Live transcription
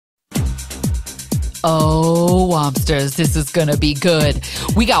Oh, Wompsters, this is going to be good.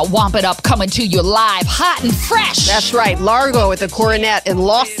 We got Womp It Up coming to you live, hot and fresh. That's right. Largo at the Coronet in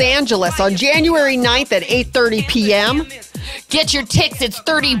Los Angeles on January 9th at 8:30 p.m. Get your tickets. It's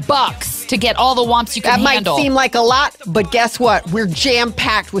 $30 to get all the womps you can handle. That might seem like a lot, but guess what? We're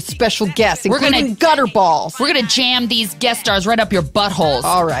jam-packed with special guests, including gutter balls. We're going to jam these guest stars right up your buttholes.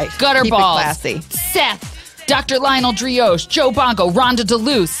 All right. Gutter Keep balls. it classy. Seth. Dr. Lionel Drioche, Joe Bongo, Rhonda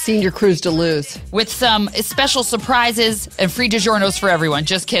DeLuce. Senior Cruise DeLuce. With some special surprises and free Digiornos for everyone.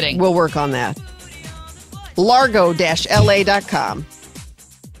 Just kidding. We'll work on that. Largo-LA.com.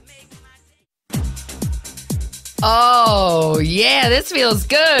 Oh, yeah, this feels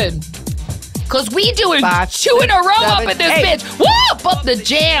good. Because we doing 2 in a row 7, up in this 8. bitch. Whoop up the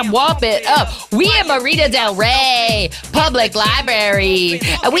jam, whoop it up. We in Marina Del Rey Public Library.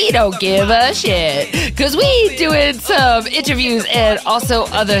 And we don't give a shit. Because we doing some interviews and also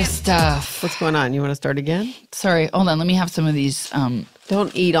other stuff. What's going on? You want to start again? Sorry, hold on. Let me have some of these.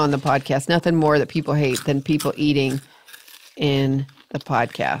 Don't eat on the podcast. Nothing more that people hate than people eating in the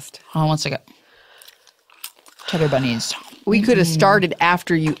podcast. Hold on one second. Cheddar bunnies. We could have started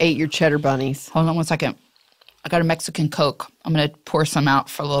after you ate your cheddar bunnies. Hold on one second. I got a Mexican Coke. I'm going to pour some out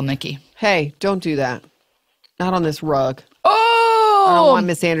for little Nikki. Hey, don't do that. Not on this rug. Oh! I don't want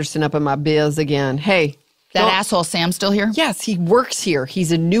Miss Anderson up in my biz again. Hey. That asshole Sam still here? Yes, he works here.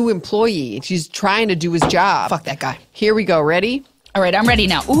 He's a new employee. She's trying to do his job. Fuck that guy. Here we go. Ready? All right, I'm ready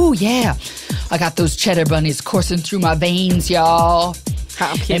now. Ooh, yeah. I got those cheddar bunnies coursing through my veins, y'all.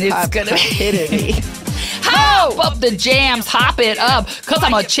 And it's going to hit me. Hop up the jams, hop it up, because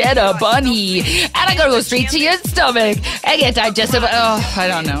I'm a cheddar bunny. And I gotta go straight to your stomach. I get digestive. Oh, I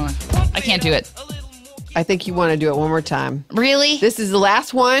don't know. I can't do it. I think you want to do it one more time. Really? This is the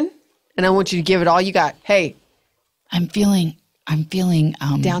last one, and I want you to give it all you got. Hey. I'm feeling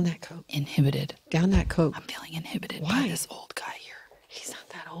down that Coke. Inhibited. Down that Coke. I'm feeling inhibited Why? by this old guy here. He's not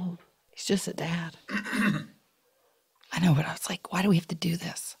that old. He's just a dad. I know, but I was like, why do we have to do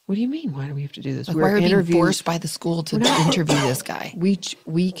this? What do you mean? Why do we have to do this? Like, why are we being forced by the school to interview this guy?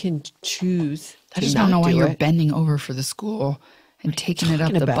 We can choose. I just don't know why you're bending over for the school and taking it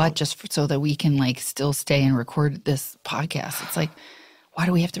up the butt just so that we can like still stay and record this podcast. It's like, why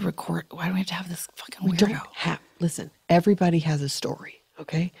do we have to record? Why do we have to have this fucking weirdo? Listen, everybody has a story,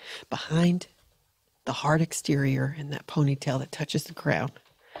 okay? Behind the hard exterior and that ponytail that touches the ground.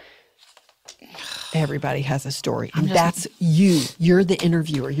 Everybody has a story, and that's you. You're the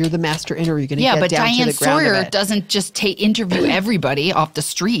interviewer. You're the master interviewer. You're going to get down to the ground of it. Diane Sawyer doesn't just interview everybody off the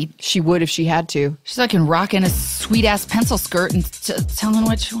street. She would if she had to. She's like rocking a sweet-ass pencil skirt and telling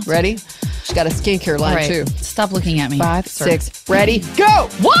what she wants. Ready? She's got a skincare line, too. Stop looking at me. 5, 6, ready, go!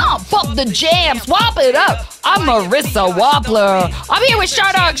 Womp up the jams, womp it up. I'm Marissa Wompler. I'm here with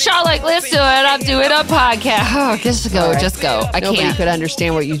Charlotte Lister, and I'm doing a podcast. Oh, just go. I can't. Nobody could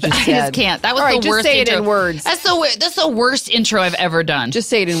understand what you just said. I just can't. That was the worst say intro. It in words. That's the worst intro I've ever done. Just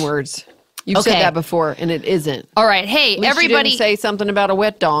say it in words. You've said that before, and it isn't. All right. Hey, everybody. You didn't say something about a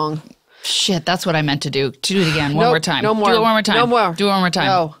wet dong. Shit, that's what I meant to do. To do it again. One more time. No more. Do it one more time. No more. Do it one more time.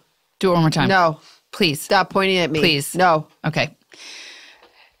 No. Do it one more time. No. Please. Stop pointing at me. Please. No. Okay.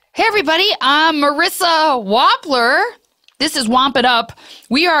 Hey, everybody. I'm Marissa Wompler. This is Womp It Up.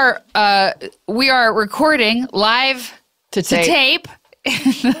 We are recording live to tape.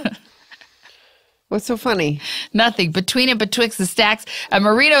 What's so funny? Nothing. Between and betwixt the stacks at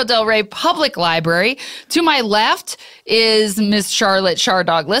Marina Del Rey Public Library. To my left is Miss Charlotte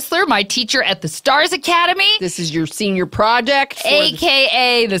Shardog Listler, my teacher at the Stars Academy. This is your senior project.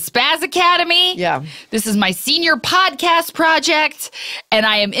 AKA the Spaz Academy. Yeah. This is my senior podcast project. And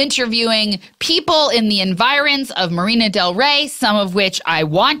I am interviewing people in the environs of Marina Del Rey, some of which I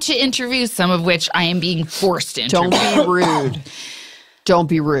want to interview, some of which I am being forced to interview. Don't be rude. Don't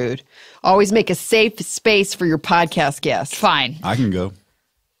be rude. Always make a safe space for your podcast guests. Fine. I can go.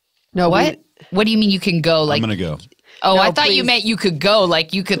 No, what? What do you mean you can go? Like I'm gonna go. Oh, no, I thought you meant you could go.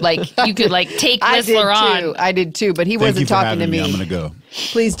 Like you could take Whistler on. I did too, but he wasn't talking to me. I'm gonna go.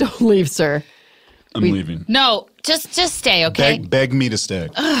 Please don't leave, sir. I'm leaving. No, just stay, okay? Beg me to stay.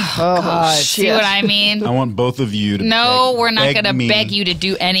 Oh God! See what I mean? I want both of you to. No, we're not gonna beg you to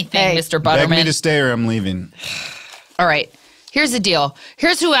do anything, Mr. Butterman. Beg me to stay, or I'm leaving. All right. Here's the deal.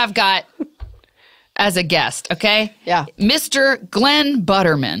 Here's who I've got as a guest, okay? Yeah. Mr. Glen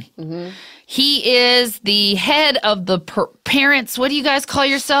Butterman. Mm-hmm. He is the head of the parents. What do you guys call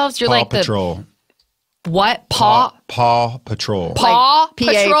yourselves? You're Paw like Patrol. What? Paw Patrol. Paw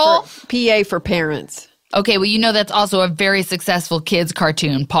Patrol? PA for parents. Okay, well, you know that's also a very successful kids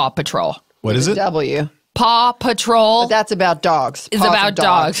cartoon, Paw Patrol. What is it? W. Paw Patrol But that's about dogs. is Paws of about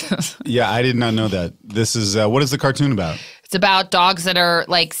dogs. Yeah, I did not know that. This is what is the cartoon about? It's about dogs that are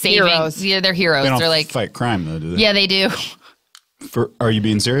like saving. Heroes. Yeah, they're heroes. They don't They're like, fight crime though, do they? yeah, they do. Are you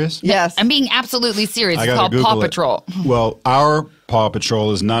being serious? Yes. I'm being absolutely serious. I It's gotta called Google Paw it. Patrol. Well, our Paw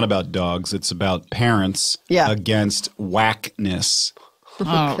Patrol is not about dogs. It's about parents Yeah. against whackness.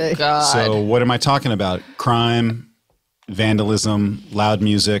 Oh Okay. God. So what am I talking about? Crime, vandalism, loud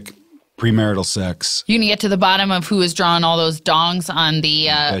music, premarital sex. You can get to the bottom of who is drawing all those dongs on the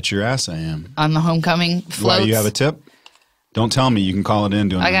Bet your ass I am. homecoming floats. Why, you have a tip? Don't tell me. You can call it in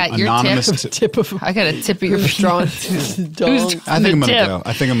to an I got your anonymous tip. Tip of I got a tip of your drawn penis. dogs. I think I'm The gonna tip. go.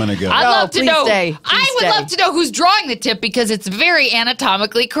 I think I'm gonna go. I'd love to please know. stay. I Please would stay. love to know who's drawing the tip because it's very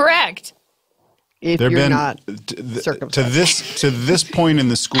anatomically correct. If There've you're been not to circumcised. this point in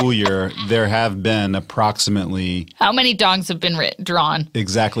the school year, there have been approximately How many dongs have been drawn?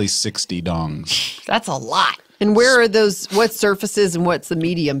 exactly 60 dongs. That's a lot. And where are those? What surfaces and what's the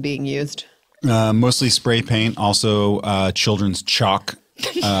medium being used? Mostly spray paint, also children's chalk,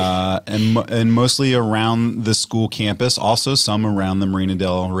 and mostly around the school campus. Also, some around the Marina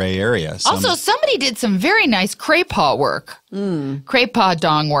Del Rey area. Also, somebody did some very nice crepaw work. Crepaw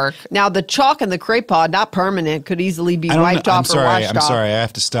dong work. Now the chalk and the crepaw, not permanent, could easily be I don't wiped know. off or washed I'm off. sorry. I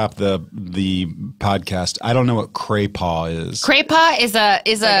have to stop the podcast. I don't know what crepaw is. Crepaw is a like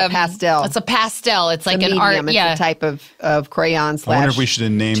a pastel. It's a pastel. It's like It's a an medium. art. It's Yeah. a type of crayon I wonder slash if we should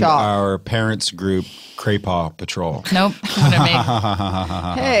have named chalk. our parents group Crepaw Patrol. Nope. I'm gonna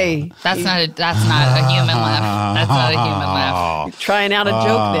make- Hey, that's not a human laugh. That's not a human laugh. trying out a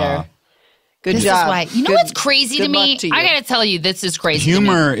joke there. Good This job. is why. You know Good- what's crazy to good me? luck to you. I gotta tell you, this is crazy. to me.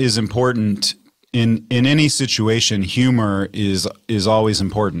 Humor is important in any situation. Humor is always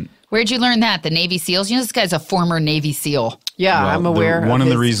important. Where'd you learn that? The Navy SEALs? You know, this guy's a former Navy SEAL. Yeah, I'm aware. One of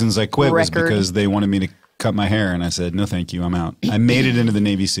the his reasons I quit was record. because they wanted me to cut my hair, and I said, "No, thank you, I'm out." I made it into the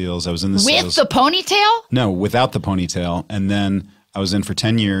Navy SEAls. I was in the With SEALs. the ponytail? No, without the ponytail, and then I was in for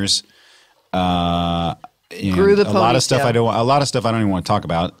 10 years. And Grew the a lot of stuff ponytail. I don't even want to talk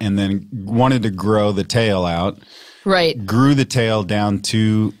about, and then wanted to grow the tail out. Right. Grew the tail down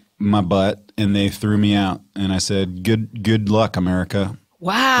to my butt, and they threw me out. And I said, "Good luck, America."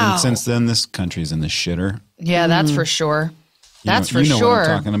 Wow. And since then, this country's in the shitter. Yeah, that's for sure. That's for you know sure. what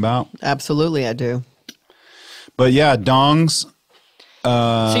I'm talking about. Absolutely, I do. But yeah, dongs.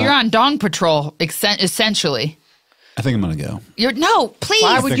 So you're on dong patrol, essentially. I think I'm gonna go. No, please.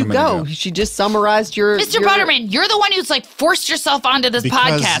 Why I would think you I'm gonna go? go. She just summarized your Mr. your- Butterman, you're the one who's like forced yourself onto this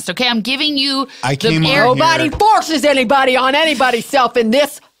Because podcast, okay? I'm giving you I came on Nobody here- forces anybody on anybody's self in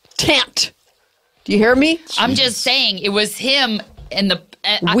this tent. Do you hear me? I'm just saying it was him and the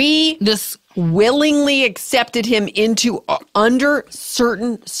We this willingly accepted him into under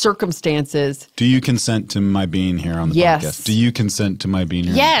certain circumstances. Do you consent to my being here on the Yes. podcast? Do you consent to my being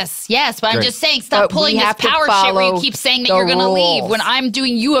here? yes, but I'm Great. just saying stop But pulling we this have to power shit where you follow keep saying that the you're going to leave rules. when I'm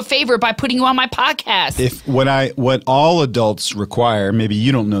doing you a favor by putting you on my podcast. If what all adults require, maybe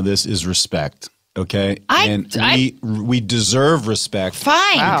you don't know this, is respect. Okay, we deserve respect.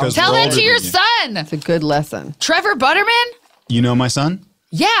 Fine. because Tell we're that older to your than you. son. It's a good lesson. Trevor Butterman? You know my son?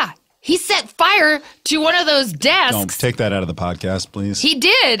 Yeah. He set fire to one of those desks. Don't take that out of the podcast, please. He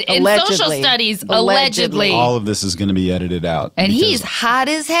did in Allegedly. social studies, Allegedly. allegedly. All of this is going to be edited out. And because he's hot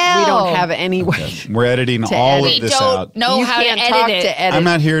as hell. We don't have any way. we're editing to all edit. of this don't out. know you how can't to talk edit it. to edit. I'm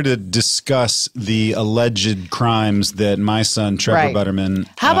not here to discuss the alleged crimes that my son Trevor Right. Butterman.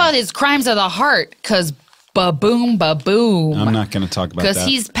 How about his crimes of the heart? Because ba-boom, ba-boom. I'm not going to talk about that. Because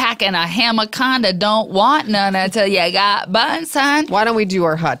he's packing a hamaconda, don't want none until you got bun, son. Why don't we do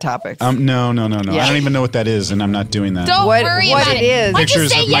our hot topics? No. Yeah. I don't even know what that is, and I'm not doing that. Don't What- worry what about it it. is. Why don't you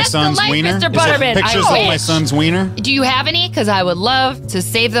Pictures say of my yes to son's life, wiener. Mr. Is it Butterman? pictures I of my wish. son's wiener. Do you have any? Because I would love to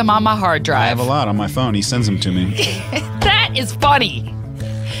save them on my hard I drive. have a lot on my phone. He sends them to me. That is funny.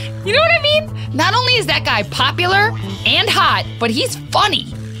 You know what I mean? Not only is that guy popular and hot, but he's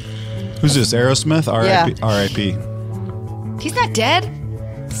funny. Who's this? Aerosmith? R.I.P. Yeah. R.I.P. He's not dead.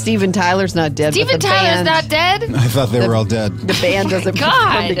 Steven Tyler's not dead. Steven but the Tyler's band, not dead. I thought they were all dead. The band doesn't come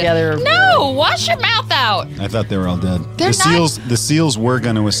God. together. No, wash your mouth out. I thought they were all dead. They're The SEALs were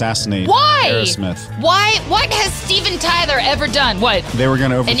going to assassinate Why? Aerosmith. Why? What has Steven Tyler ever done? What? They were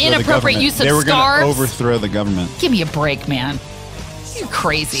going to overthrow the inappropriate government. use of They were going scarves? to overthrow the government. Give me a break, man. You're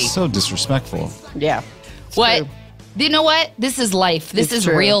crazy. So disrespectful. Yeah. It's What? true. You know what? This is life. This It's is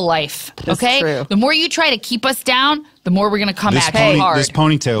true. real life. It's Okay? true. The more you try to keep us down, the more we're going to come This, at you hard. this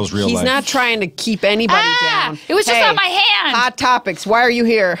ponytail's real He's life. not trying to keep anybody down. It was just on my hand. Hot topics. Why are you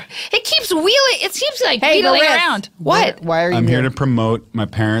here? It keeps wheeling. It seems like wheeling Marissa. around. What? Why are you I'm here? here to promote my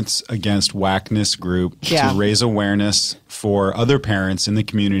Parents Against Whackness group Yeah. to raise awareness for other parents in the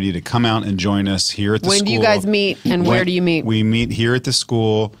community to come out and join us here at the school. When do you guys meet, and where do you meet? We meet here at the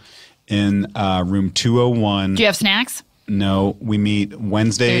school in room 201. Do you have snacks? No, we meet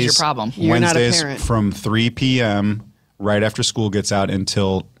Wednesdays. Here's your problem. You're not a Wednesdays parent. from 3 p.m. right after school gets out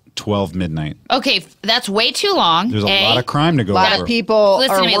until 12 midnight. Okay, that's way too long. There's a lot of crime to go A lot over. of people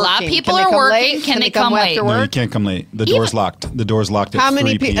Listen are to me, a working. lot of people Can they are come working. late? Can they come late? after No, you work? can't come late. The door's locked. The door's locked at How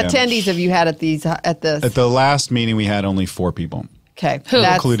many 3 p.m. attendees have you had at these? At this? At the last meeting, we had only 4 people, Okay, Who?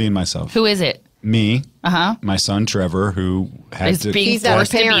 including myself. Who is it? Me, Uh-huh. my son Trevor, who had Is to being He's not a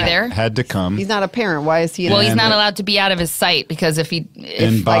forced to be parent. there. had to come. He's not a parent. Why is he? Well, he's And- not allowed to be out of his sight because if and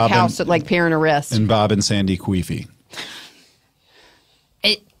like Bob house, and, like parent arrest. and Bob and Sandy Queefy.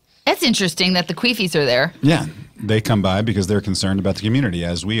 That's interesting that the Queefies are there. Yeah, they come by because they're concerned about the community,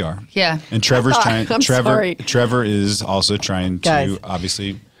 as we are. Yeah. And Trevor's I'm trying. sorry. Trevor is also trying Guys. to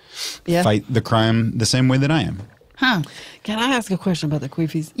obviously Yeah. fight the crime the same way that I am. Huh. Can I ask a question about the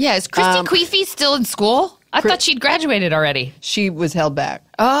Queefies? Yeah, is Christy Queefy still in school? I thought she'd graduated already. She was held back.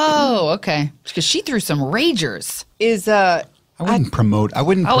 Oh, okay. Because she threw some ragers. Is I wouldn't promote. I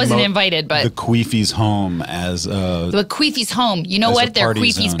wouldn't. I wasn't promote invited, but- the Queefy's home as The Queefy's home. You know As a what their party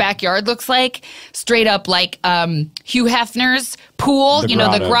Queefy's zone. backyard looks like? Straight up like Hugh Hefner's pool. The you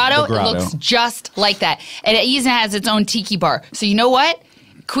know, the grotto. grotto. It looks just like that. And it even has its own tiki bar. So you know what?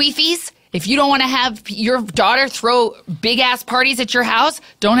 Queefy's, if you don't want to have your daughter throw big-ass parties at your house,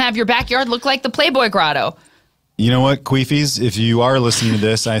 don't have your backyard look like the Playboy grotto. You know what, Queefies? If you are listening to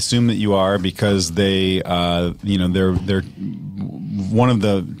this, I assume that you are because they, they're one of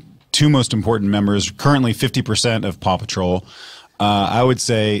the 2 most important members. Currently, 50% of Paw Patrol. I would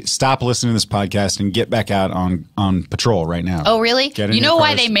say stop listening to this podcast and get back out on patrol right now. Oh, really? Get in You your know why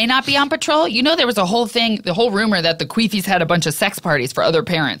cars. they may not be on patrol? You know there was a whole thing, the whole rumor that the Queefies had a bunch of sex parties for other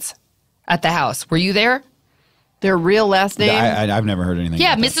parents at the house. Were you there? their real last name? I've never heard anything.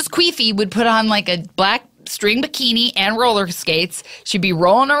 Yeah, about that. Mrs. Queefy would put on like a black string bikini and roller skates. She'd be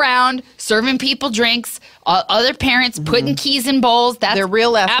rolling around, serving people drinks, other parents putting keys in bowls. That's Their real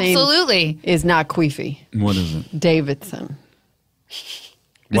last name absolutely. is not Queefy. What is it? Davidson.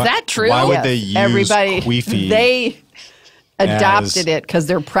 Is that true? Why would Yes. they use everybody? Queefy? They adopted as- it because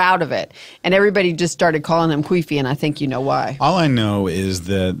they're proud of it, and everybody just started calling them Queefy, and I think you know why. All I know is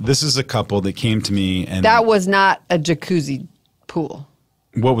that this is a couple that came to me, and That was not a jacuzzi pool.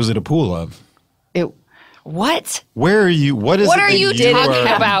 what was it a pool of? It What? Where are you? What is What it are that you you talking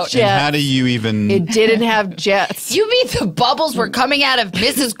are, about? And how do you even? it didn't have jets. You mean the bubbles were coming out of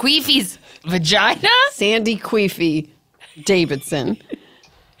Mrs. Queefy's vagina? Sandy Queefy Davidson.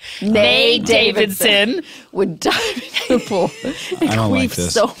 Nay Davidson. would dive in the pool and I don't like queef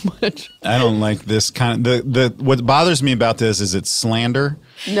this. so much. I don't like this kind of the. What bothers me about this is it's slander.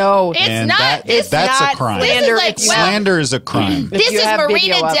 No, It's And not. that- It's that's not a crime. This is slander like if you- well, Slander is a crime. This you is have Marina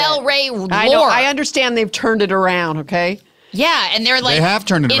video of Del it. Rey lore. I know. I understand they've turned it around. Okay. Yeah, and they're like They have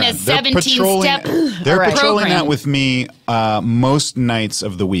turned it in around. a 17-step They're All right. patrolling program. that with me most nights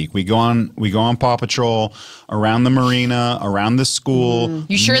of the week. We go on Paw Patrol around the marina, around the school.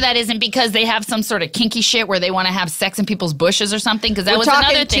 You sure that isn't because they have some sort of kinky shit where they want to have sex in people's bushes or something? Because that We're was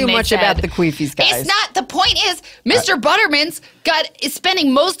talking another thing too they much said. about the Queefies, guys. It's not. The point is, Mr. Butterman's is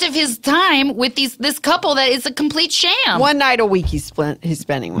spending most of his time with this couple that is a complete sham. One night a week he's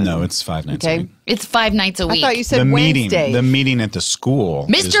spending with No, them. it's 5 nights a Okay. week. It's 5 nights a I week. thought you said The Wednesday. meeting at the school.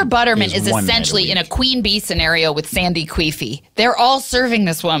 Mr. Butterman is 1 night essentially in a week. queen bee scenario with Sandy Queefy. They're all serving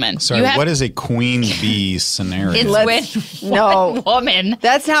this woman. Sorry, You have- what is a queen bee scenario? It's Let's- when no. one woman.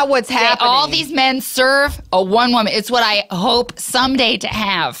 That's not what's They- happening. all these men serve a one woman. It's what I hope someday to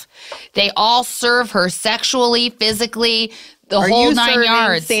have. They all serve her sexually, physically, the Are whole you 9 serving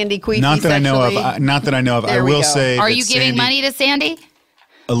yards. Sandy Queefy not that I know of. sexually? Not that I know of. I There we will go. say. Are that you giving Sandy- money to Sandy?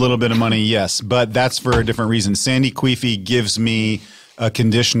 A little bit of money, yes, but that's for a different reason. Sandy Queefy gives me a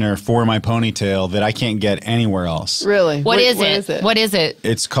conditioner for my ponytail that I can't get anywhere else. Really? What is What it? is it? What is it?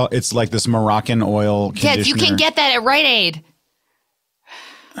 It's called. It's like this Moroccan oil conditioner. Yes, you can get that at Rite Aid.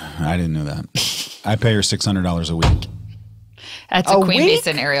 I didn't know that. I pay her $600 a week. That's a A queen bee week?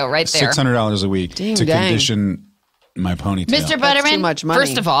 scenario right there. $600 a week Dang, to dang. condition my ponytail. Mr. That's Butterman, too much money.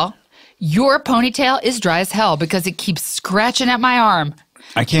 first of all, your ponytail is dry as hell because it keeps scratching at my arm.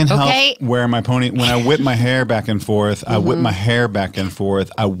 I can't Okay. help where my pony, when I whip my hair back and forth, I whip my hair back and forth,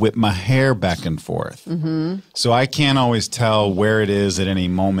 I whip my hair back and forth. So I can't always tell where it is at any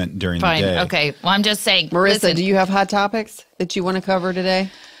moment during Fine. the day. Okay. Well, I'm just saying. Marissa, listen, do you have hot topics that you want to cover today?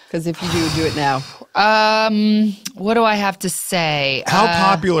 Because if you do it now. what do I have to say? How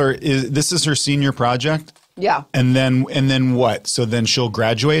popular is this? Is her senior project? Yeah. And then what? So then she'll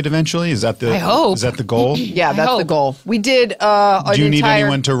graduate eventually? Is that the I hope. Is that the goal? Yeah, that's the hope. goal. We did Do you need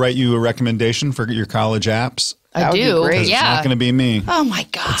anyone to write you a recommendation for your college apps? I That would be do. great. 'Cause Yeah. It's not going to be me. Oh my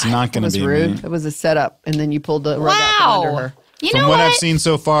God. It's not going It to was be rude. me. It was a setup, and then you pulled the rug out from under her. You From know what what? I've seen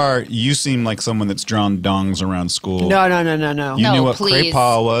so far, you seem like someone that's drawn dongs around school. No. You No, knew what please.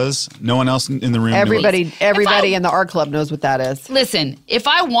 crepa was. No one else in the room knew Everybody If I- in the art club knows what that is. Listen, if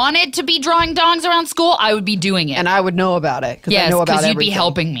I wanted to be drawing dongs around school, I would be doing it. And I would know about it because I yes, know about because you'd everything. be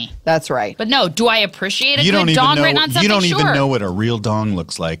helping me. That's right. But no, do I appreciate a You good don't even dong know. written on something? You don't Sure. even know what a real dong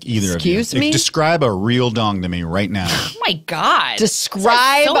looks like either Excuse of you. me? Describe a real dong to me right now. Oh my God. Describe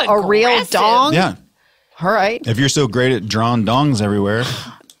That's so a real aggressive. dong? Yeah. All right. If you're so great at drawing dongs everywhere,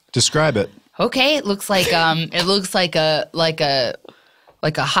 describe it. Okay, it looks like a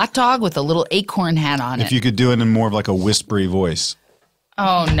hot dog with a little acorn hat on If it. you could do it in more of like a whispery voice.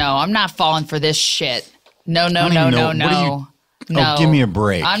 Oh no, I'm not falling for this shit. No. don't even know. What are you- No. Oh, give me a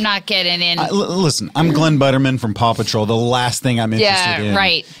break. I'm not getting in. Listen, I'm Glen Butterman from Paw Patrol. The last thing I'm interested Yeah, in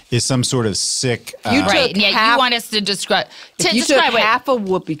right. is some sort of sick. You took Right. Yeah, half- you want us to describe. If you took describe it. half a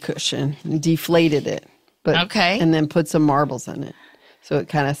whoopee cushion and deflated it, Okay. and then put some marbles in it, so it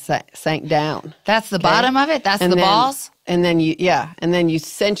kind of sank down. That's the bottom of it. That's And the then- balls. And then you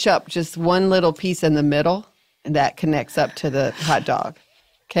cinch up just one little piece in the middle, and that connects up to the hot dog.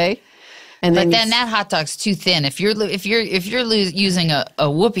 Okay. And But you then that hot dog's too thin. If you're using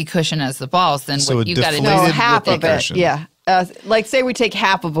a whoopee cushion as the balls, then So what a you got to do? deflated no, half whoopee of it. cushion. Yeah. Like say we take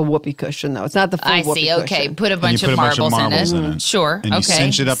half of a whoopee cushion though. It's not the full I whoopee see. Okay, cushion. put a bunch, put of, a bunch of marbles marbles in it. Sure. And you okay.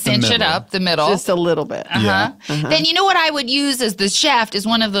 cinch it up the Cinch it middle. up the middle. Just a little bit. Yeah. Then you know what I would use as the shaft is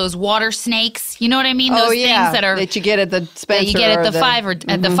one of those water snakes. You know what I mean? Those things that you get at the Spencer. that you get at or the five or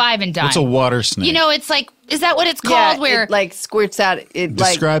at the five and dime. What's a water snake? You know, it's like, is that what it's Yeah, called? Where it like squirts out. It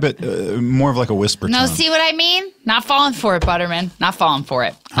like Describe it more of like a whisper no, tone. see what I mean? Not falling for it, Butterman. Not falling for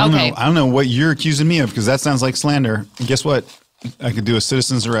it. I don't Okay. know. I don't know what you're accusing me of because that sounds like slander. And guess what? I could do a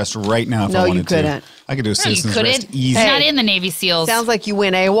citizen's arrest right now if No, I you wanted couldn't. to. I could do a No, you citizen's arrest couldn't. easy. It's not in the Navy SEALs. sounds like you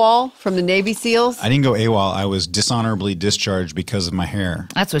went AWOL from the Navy SEALs. I didn't go AWOL. I was dishonorably discharged because of my hair.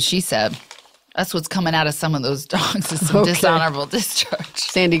 That's what she said. That's what's coming out of some of those dogs is some Okay. dishonorable discharge.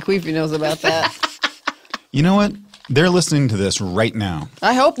 Sandy Queefy knows about that. You know what? They're listening to this right now.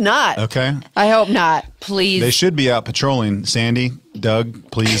 I hope not. Okay? I hope not. Please. They should be out patrolling. Sandy,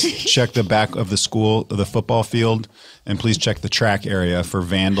 Doug, please check the back of the school, the football field, and please check the track area for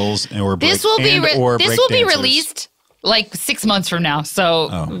vandals or break, This will be break dancers. released like 6 months from now. So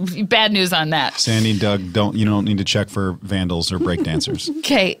Oh. bad news on that. Sandy, Doug, you don't need to check for vandals or break dancers.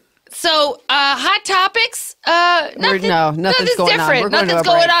 Okay. So hot topics. Nothing's nothing's going on. different. We're going to Nothing's a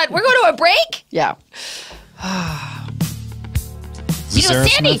going break. on. We're going to a break. Yeah. Is You this know,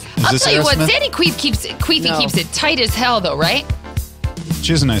 Sandy. Aerosmith? Is I'll this tell you what. Aerosmith? Sandy Queefy No. keeps it tight as hell, though, right?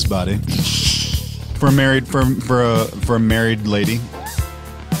 She has a nice body for a married for a married lady.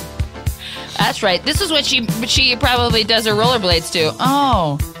 That's right. This is what she probably does her rollerblades to.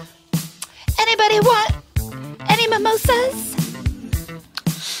 Oh. Anybody want any mimosas?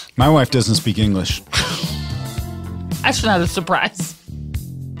 My wife doesn't speak English. That's not a surprise.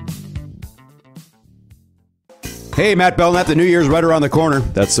 Hey, Matt Belknap, the New Year's right around the corner.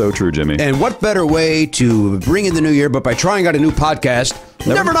 That's so true, Jimmy. And what better way to bring in the new year but by trying out a new podcast?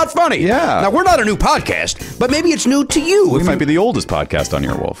 Never Not Funny. Yeah. Now, we're not a new podcast, but maybe it's new to you. We might be the oldest podcast on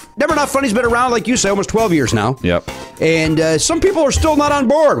Earwolf. Never Not Funny's been around, like you say, almost 12 years now. Yep. And some people are still not on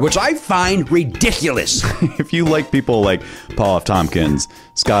board, which I find ridiculous. If you like people like Paul F. Tompkins,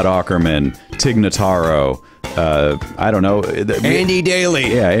 Scott Aukerman, Tig Notaro, I don't know, Andy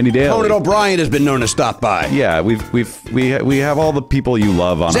Daly. Yeah, Andy Daly. Conan O'Brien has been known to stop by. Yeah, we have all the people you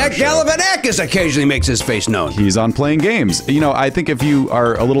love on Zach our show. Galifianakis occasionally makes his face known. He's on Playing Games. You know, I think if you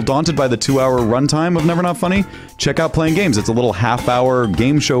are a little daunted by the 2-hour runtime of Never Not Funny, check out Playing Games. It's a little half-hour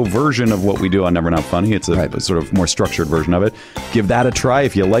game show version of what we do on Never Not Funny. It's a sort of more structured version of it. Give that a try.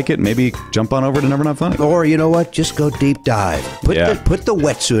 If you like it, maybe jump on over to Never Not Funny. Or, you know what? Just go deep dive. Put the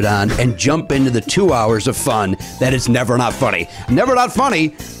wetsuit on and jump into the 2 hours of fun that is Never Not Funny. Never Not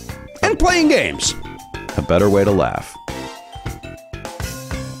Funny and Playing Games. A better way to laugh.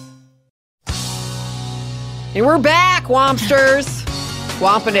 And we're back, Wompsters.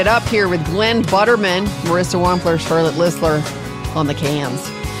 Womping it up here with Glen Butterman, Marissa Wompler, Charlotte Lisler. on the cans.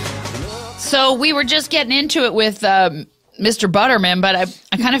 So we were just getting into it with Mr. Butterman, but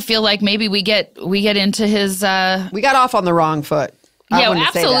I kind of feel like maybe we get into his. We got off on the wrong foot. Yeah,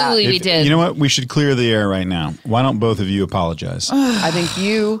 absolutely we did. You know what? We should clear the air right now. Why don't both of you apologize? I think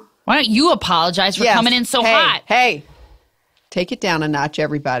you. Why don't you apologize for coming in so hot? Hey, take it down a notch,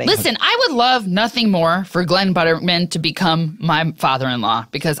 everybody. Listen, I would love nothing more for Glen Butterman to become my father-in-law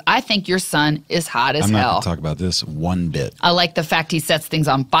because I think your son is hot as I'm not hell. going to talk about this one bit. I like the fact he sets things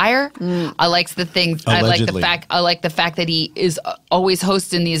on fire. I like the things. Allegedly. I like the fact that he is always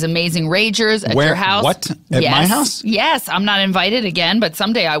hosting these amazing ragers at your house. What? At my house? Yes, I'm not invited again, but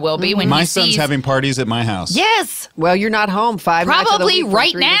someday I will be when My he son's sees. having parties at my house. Yes. Well, you're not home 5 nights of the Probably week from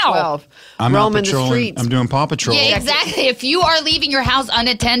right 3 to now. 12. I'm out roaming the patrolling. streets. I'm doing Paw Patrol. Yeah, exactly. If you are leaving your house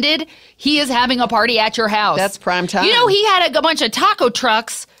unattended, he is having a party at your house. That's prime time. You know, he had a bunch of taco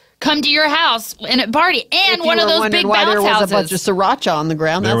trucks come to your house and a party, and If one you of were those wondering big why bounce there was houses. a bunch of sriracha on the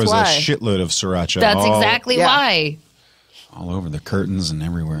ground. There That's was why. a shitload of sriracha. That's exactly yeah. why. all over the curtains and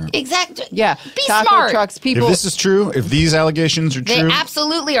everywhere. Exactly. Yeah. Be Taco smart. trucks, people. If this is true, if these allegations are They true,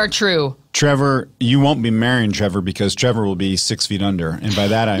 absolutely are true. Trevor, you won't be marrying Trevor because Trevor will be 6 feet under, and by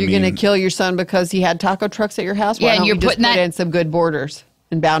that I You're mean going to kill your son because he had taco trucks at your house? Why Yeah, and don't you're we just putting put that- in some good borders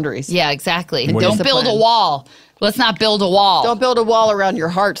and boundaries? Yeah, exactly. And Don't build a discipline. wall. Let's not build a wall. Don't build a wall around your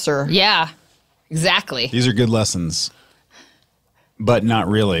heart, sir. Yeah, exactly. These are good lessons, but not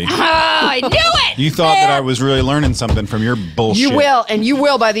really. I knew it. You thought that I was really learning something from your bullshit. You will, and you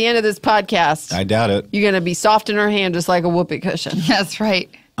will by the end of this podcast. I doubt it. You're going to be soft in her hand just like a whoopee cushion. That's right.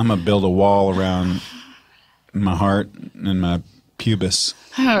 I'm going to build a wall around my heart and my pubis.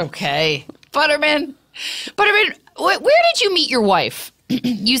 Okay. Butterman, where did you meet your wife?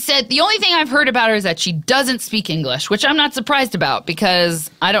 You said the only thing I've heard about her is that she doesn't speak English, which I'm not surprised about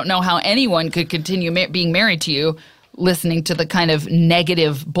because I don't know how anyone could continue being married to you listening to the kind of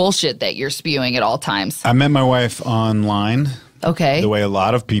negative bullshit that you're spewing at all times. I met my wife online. Okay. The way a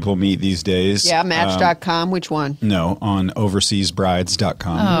lot of people meet these days. Yeah, Match.com. Which one? No, on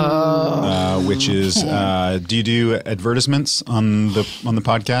overseasbrides.com, which is. Do you do advertisements on the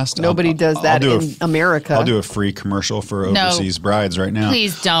podcast? Nobody does that in America. I'll do a free commercial for Overseas Brides right now.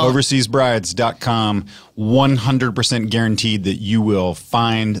 Please don't. Overseasbrides.com, 100% guaranteed that you will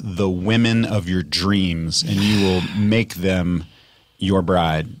find the women of your dreams and you will make them your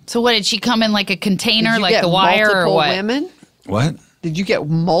bride. So what, did she come in like a container, Did you like get The Wire, or multiple what? women? What? Did you get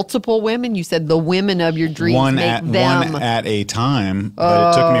multiple women? You said the women of your dreams. One make at them. one at a time, but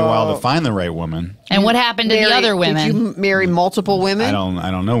it took me a while to find the right woman. And what happened to the other women? Did you marry multiple women?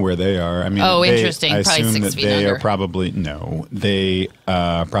 I don't know where they are. I mean, Oh, they, interesting. I Probably assume 6 that feet they under. are probably they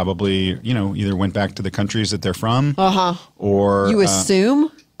probably either went back to the countries that they're from, or You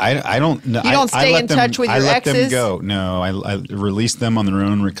assume? I don't know. You don't stay let in them- touch with I your let them exes? go. No, I released them on their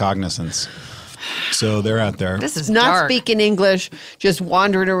own recognizance. So they're out there. This is Not dark. speaking English, just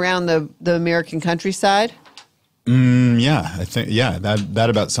wandering around the American countryside? Yeah, I think that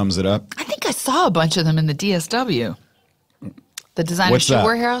about sums it up. I think I saw a bunch of them in the DSW. The designer What's shoe that?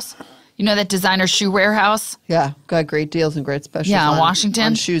 warehouse. You know that designer shoe warehouse? Yeah, got great deals and great specials. Yeah, in on Washington.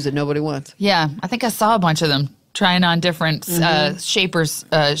 on shoes that nobody wants. Yeah, I think I saw a bunch of them trying on different shapers,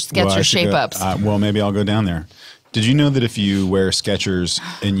 Skechers shape ups. Well, maybe I'll go down there. Did you know that if you wear Skechers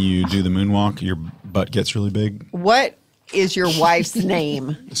and you do the moonwalk, your butt gets really big? What is your wife's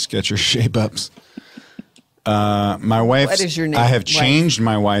name? Skechers shape ups. My wife's. What is your name? I have changed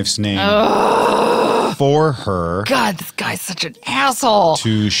my wife's name for her God, this guy's such an asshole.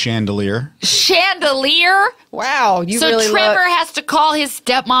 to Chandelier. Chandelier? Wow, you So really Trevor love has to call his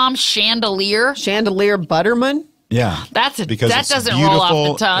stepmom Chandelier? Chandelier Butterman? Yeah, That because doesn't it's roll off the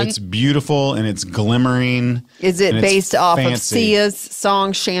beautiful, tongue. It's beautiful and it's glimmering. Is it and it's based off of fancy. Sia's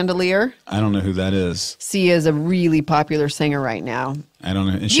song Chandelier? I don't know who that is. Sia is a really popular singer right now. I don't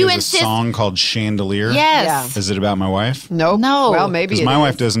know. And she You has insist- a song called Chandelier. Yes. Is it about my wife? Nope. No. Well, maybe Because it my is.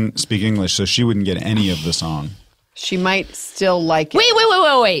 wife doesn't speak English, so she wouldn't get any of the song. She might still like it.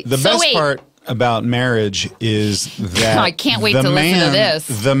 Wait. The So best wait. part about marriage is that I can't wait the to listen to man- this.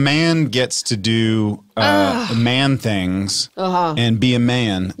 The man gets to do man things and be a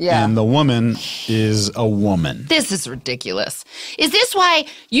man, Yeah. and the woman is a woman. This is ridiculous. Is this why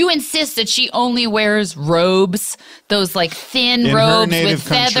you insist that she only wears robes, those like thin In her robes native with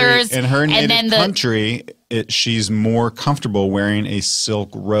country, feathers? in her native and then country, she's more comfortable wearing a silk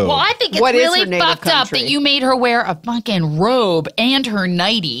robe. Well, I think it's What is her really native fucked up country? that you made her wear a fucking robe and her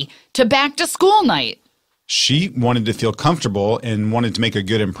nightie to back to school night. She wanted to feel comfortable and wanted to make a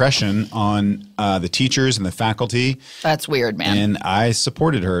good impression on the teachers and the faculty. That's weird, man. And I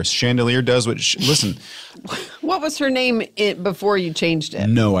supported her. Chandelier does what listen. What was her name before you changed it?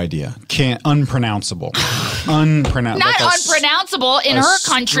 No idea. Unpronounceable. Unpronounceable. Not unpronounceable in her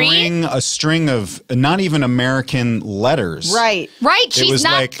country. A string of not even American letters. Right. Right. She's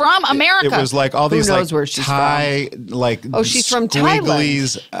not from America. It was like all these knows where she's from? She's from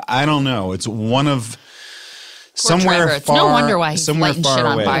squigglies. I don't know. It's one of somewhere Trevor. It's far. no wonder why he's somewhere lighting far shit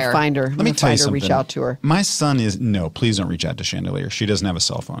on away. fire. Find her. Let me tell you something. Reach out to her. My son is please don't reach out to Chandelier. She doesn't have a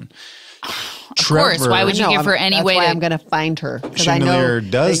cell phone. Of course. Why would you give her any way That's why to? I'm going to find her. Chandelier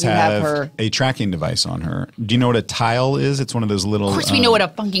does that you have her. a tracking device on her. Do you know what a tile is? It's one of those little. Of course, we know what a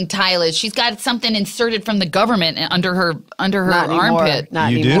fucking tile is. She's got something inserted from the government under her Not anymore. armpit.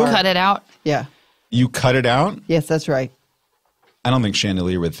 Not You do? anymore. Cut it out. Yeah. You cut it out? Yes, that's right. I don't think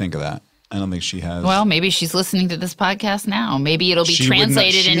Chandelier would think of that. I don't think she has. Well, maybe she's listening to this podcast now. Maybe it'll be She would not-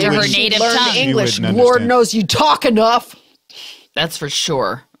 translated she into would- her she native Learned tongue. English. wouldn't Lord understand. knows you talk enough. That's for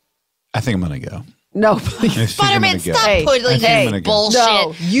sure. I think I'm going to go. No, I please. think I'm gonna Butterman, go. stop Hey, putting I think I'm gonna go. bullshit.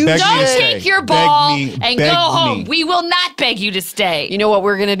 No, you Beg me Don't to stay. take your Beg ball me, and beg go home. me. We will not beg you to stay. You know what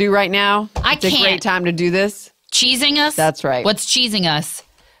we're going to do right now? I It's a can't. great time to do this. Cheesing us? That's right. What's cheesing us?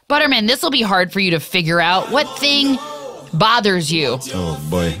 Butterman, this will be hard for you to figure out. What thing bothers you? Oh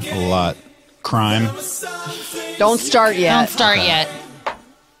boy, a lot. Crime. Don't start yet. Don't start yet.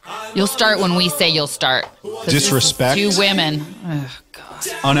 You'll start when we say you'll start. 'Cause this is Disrespect. Two women. Ugh, God,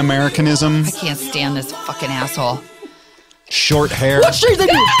 Un-Americanism. I can't stand this fucking asshole. Short hair. What's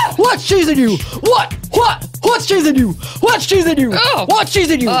cheesing you? What's cheesing you? What? What's cheesing you? What's cheesing you? Oh. What's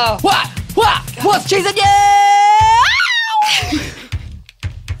cheesing you? Oh. What? What's cheesing you?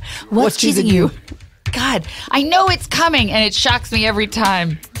 What's cheesing you? God, I know it's coming, and it shocks me every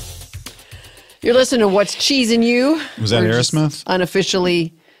time. You're listening to What's Cheesing You. Was that We're just Aerosmith?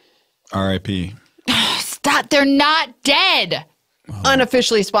 Unofficially R.I.P. Stop! They're not dead.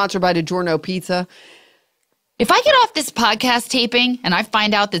 unofficially sponsored by Digiorno Pizza. If I get off this podcast taping and I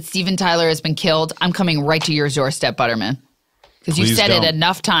find out that Steven Tyler has been killed, I'm coming right to your doorstep, Butterman. Because you Please said don't. it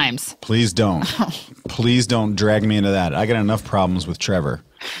enough times. Please don't. Please don't drag me into that. I got enough problems with Trevor.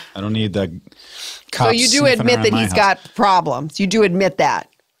 I don't need the cops. So you do sniffing admit around that my he's house. got problems. You do admit that.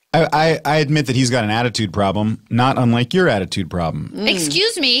 I admit that he's got an attitude problem, not unlike your attitude problem.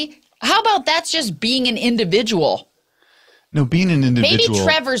 Excuse me. How about that's just being an individual? No, being an individual. Maybe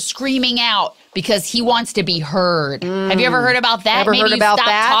Trevor's screaming out because he wants to be heard. Have you ever heard about that? Ever Maybe heard you about stop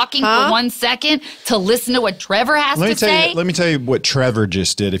that? talking Huh? for 1 second to listen to what Trevor has to say. Let me tell you what Trevor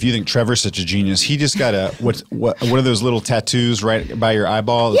just did. If you think Trevor's such a genius, he just got a what are those little tattoos right by your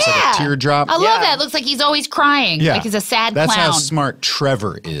eyeball? It's like a teardrop. I love that. Looks like he's always crying. Yeah, Like he's a sad That's clown. how smart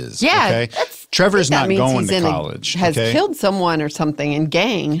Trevor is. Yeah, okay? that's- Trevor's That not means going he's to in college. has okay? killed someone or something in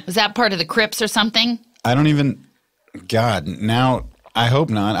gang. Was that part of the Crips or something? I don't even. God, now I hope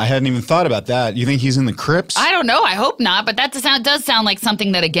not. I hadn't even thought about that. You think he's in the Crips? I don't know. I hope not. But that does sound like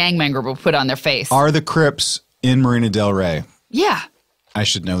something that a gang member will put on their face. Are the Crips in Marina Del Rey? Yeah. I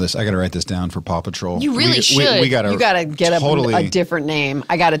should know this. I got to write this down for Paw Patrol. You really should. We got You got to get totally, a different name.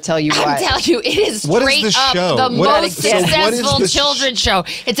 I got to tell you I'm what. telling you, it is What is straight the up show? the What- most so what is successful the children's show.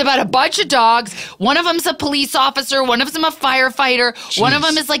 It's about a bunch of dogs. One of them's a police officer. One of them a firefighter. One of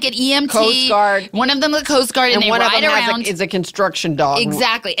them is like an EMT. Coast Guard. One of them a Coast Guard, and they one of ride them around. is a construction dog.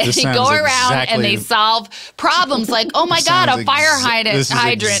 Exactly. And This they sounds go around and they exactly- solve problems like, oh my This God, a sounds fire this is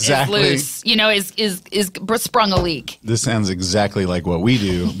hydrant exactly- is loose. You know, is sprung a leak. This sounds exactly like what we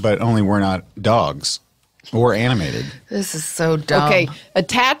do, but only we're not dogs or animated. This is so dumb. Okay, a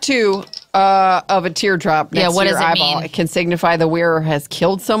tattoo of a teardrop next what to your does it eyeball. mean? It can signify the wearer has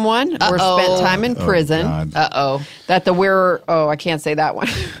killed someone or spent time in prison. God. Uh-oh. That the wearer, I can't say that one.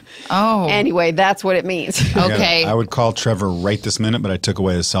 Oh. Anyway, that's what it means. Okay. I would call Trevor right this minute, but I took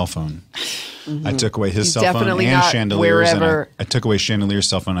away his cell phone. I took away his He's cell phone definitely and not Chandelier's, and wherever- I took away Chandelier's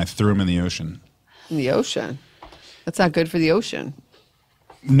cell phone. I threw him in the ocean. In the ocean. That's not good for the ocean.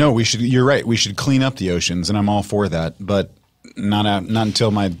 No, we should. You're right. We should clean up the oceans, and I'm all for that. But not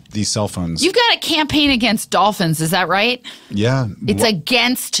until these cell phones. You've got a campaign against dolphins, is that right? Yeah, It's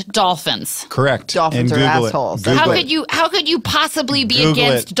against dolphins. correct. Dolphins And are Google assholes. It. Google How it. could you possibly be Google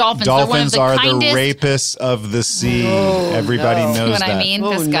against it. dolphins? Dolphins They're one are of the kindest. the rapists of the sea. Everybody knows See what that. I mean? Oh,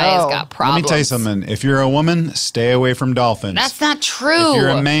 This guy has no. got problems. Let me tell you something. If you're a woman, stay away from dolphins. That's not true. If you're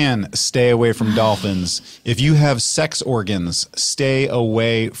a man, stay away from dolphins. If you have sex organs, stay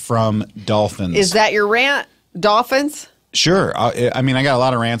away from dolphins. Is that your rant? Dolphins? Sure. I mean, I got a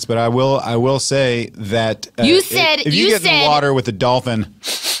lot of rants, but I will say that You said- if you you get in said- the water with a dolphin,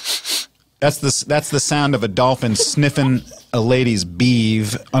 That's the sound of a dolphin sniffing a lady's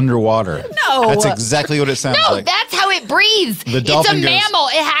beeve underwater. No. That's exactly what it sounds No, like. that's how it breathes. The It's a dolphin goes- mammal.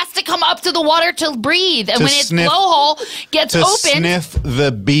 It has to come up to the water to breathe. And To when its sniff- blowhole gets to open. sniff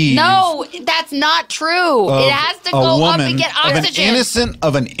the beeve. No, that's not true. of It has to a go up woman, and get oxygen.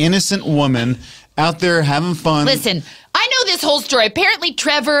 of an innocent woman out there having fun. Listen, I know this whole story. Apparently,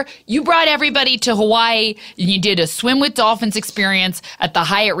 Trevor, you brought everybody to Hawaii. And you did a swim with dolphins experience at the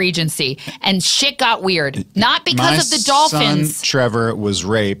Hyatt Regency, and shit got weird. Not because My of the dolphins. son, Trevor, was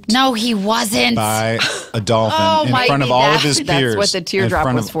raped No, he wasn't. by a dolphin Oh, in my- front of all of his peers. That's what the teardrop in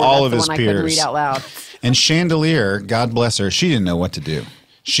front was of for. all That's of his the one I couldn't peers. read out loud. And Chandelier, God bless her, she didn't know what to do.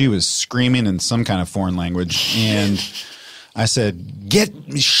 She was screaming in some kind of foreign language, and I said,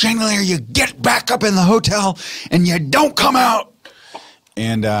 Chandelier, you get back up in the hotel and you don't come out.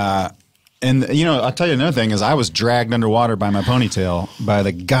 And you know, I'll tell you another thing is I was dragged underwater by my ponytail by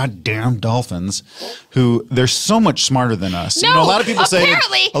the goddamn dolphins, who they're so much smarter than us. No, you know, a lot of people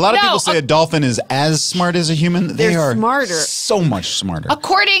apparently- say a dolphin is as smart as a human. They They're are smarter. so much smarter.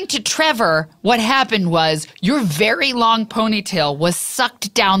 According to Trevor, what happened was your very long ponytail was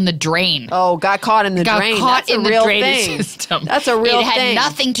sucked down the drain. Oh, got caught in the Got drain. caught That's in a the real drainage thing. system. That's a real It had thing.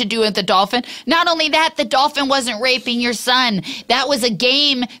 nothing to do with the dolphin. Not only that, the dolphin wasn't raping your son. That was a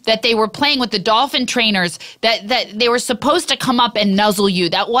game that they were playing with the dolphin trainers. That they were supposed to come up and nuzzle you.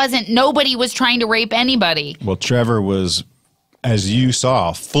 That wasn't. Nobody was trying to rape anybody. Well, Trevor was, as you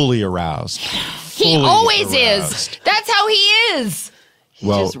saw, fully aroused. He Fully always aroused. is. That's how he is.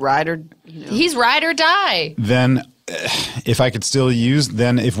 Well, Just ride or, you know. He's ride or die. then if I could still use,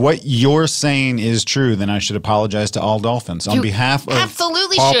 then if what you're saying is true, then I should apologize to all dolphins. On You behalf of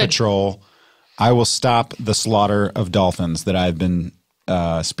absolutely Paw should. Patrol, I will stop the slaughter of dolphins that I've been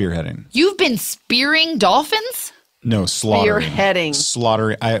spearheading. You've been spearing dolphins? No, slaughtering. Spearheading.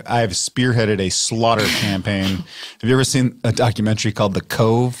 Slaughtering. I've spearheaded a slaughter campaign. Have you ever seen a documentary called The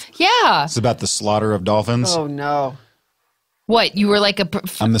Cove? Yeah. It's about the slaughter of dolphins. Oh, no. What? You were like a.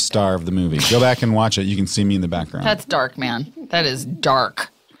 I'm the star of the movie. Go back and watch it. You can see me in the background. That's dark, man. That is dark.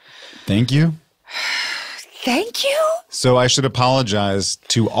 Thank you. Thank you. So I should apologize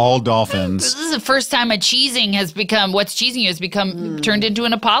to all This dolphins. is the first time what's cheesing you has become turned into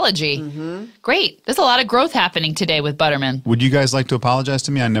an apology. Great. There's a lot of growth happening today with Butterman. Would you guys like to apologize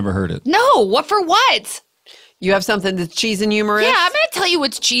to me? I never heard it. No, what for what? You have something that's cheesing you, Marissa? Yeah, I'm going to tell you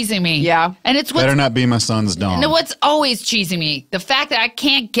what's cheesing me. Yeah. And it's what's, Better not be my son's dog. and what's always cheesing me. The fact that I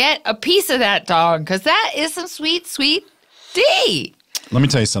can't get a piece of that dog, because that is some sweet, sweet D. Let me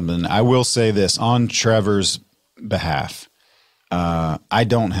tell you something. I will say this on Trevor's behalf. I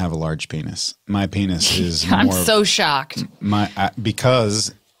don't have a large penis. My penis is more I'm so shocked.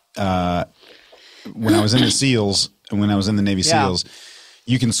 because when I was in the SEALs and when I was in the Navy Yeah. SEALs,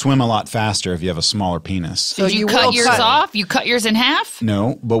 you can swim a lot faster if you have a smaller penis. So Did you will cut yours off? You cut yours in half?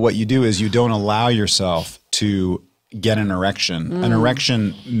 No, but what you do is you don't allow yourself to get an erection. An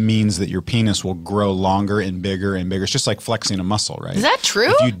erection means that your penis will grow longer and bigger and bigger. It's just like flexing a muscle, right? Is that true?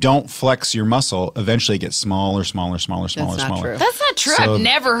 If you don't flex your muscle, eventually it gets smaller, smaller, smaller, smaller, not smaller. true. That's not true. So I've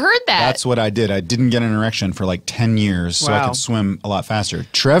never heard that. That's what I did. I didn't get an erection for like 10 years, so I Wow. could swim a lot faster.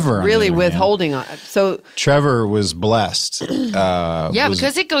 Trevor, on the Really other hand, withholding on. So Trevor was blessed. yeah,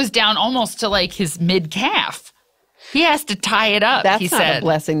 because it goes down almost to like his mid calf. He has to tie it up, that's he not said. a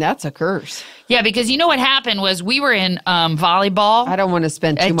blessing. That's a curse. Yeah, because you know what happened was we were in volleyball. I don't want to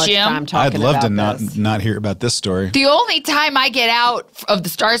spend too At much gym? time talking I'd love about to not this. not hear about this story. The only time I get out of the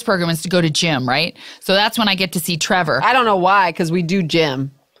STARS program is to go to gym, right? So that's when I get to see Trevor. I don't know why, because we do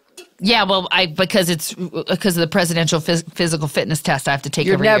gym. Yeah, well, because of the presidential physical fitness test I have to take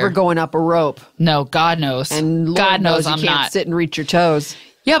You're every never year. going up a rope. No, God knows. And Lord God knows you I'm can't not. sit and reach your toes.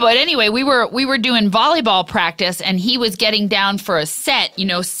 Yeah, but anyway, we were doing volleyball practice, and he was getting down for a set,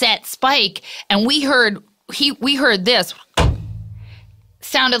 set spike, and we heard this.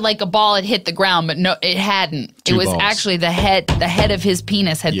 Sounded like a ball had hit the ground, but no, it hadn't. Two it was balls. actually the head of his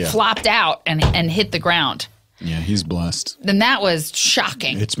penis had Yeah. flopped out and hit the ground. Yeah, he's blessed. Then that was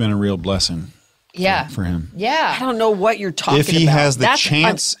shocking. It's been a real blessing Yeah. for him. Yeah. I don't know what you're talking about. If he has the That's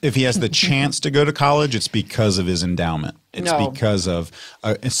chance, if he has the chance to go to college, it's because of his endowment. It's No. because of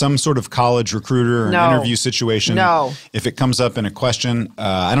some sort of college recruiter or No. an interview situation. No. If it comes up in a question,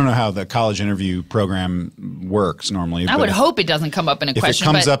 I don't know how the college interview program works normally. I but would if- hope it doesn't come up in a if question.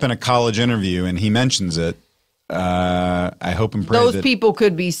 it comes but up in a college interview and he mentions it, I hope and pray Those that people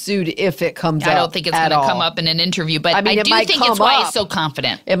could be sued if it comes up. I don't think it's at going to all. come up in an interview, but I mean, I it do might think it's come why up. he's so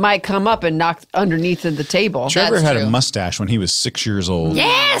confident. It might come up and knock underneath of the table. Trevor That's had true. a mustache when he was 6 years old.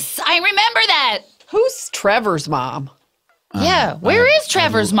 Yes, I remember that. Who's Trevor's mom? Yeah. Where is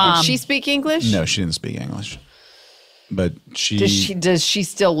Trevor's mom? Did she speak English? No, she didn't speak English. But Does she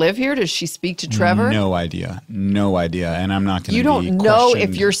still live here? Does she speak to Trevor? No idea. No idea. And I'm not going to You don't know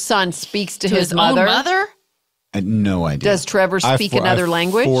if your son speaks to his mother? Own mother? I had no idea. Does Trevor speak another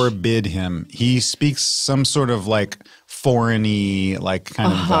language? I forbid him. He speaks some sort of like foreign-y, like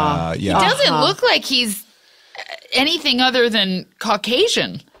kind of, He doesn't look like he's anything other than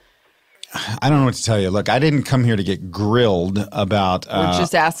Caucasian. I don't know what to tell you. Look, I didn't come here to get grilled about We're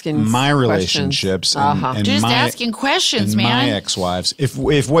just asking my relationships and Just my, asking questions, and man. my ex-wives. If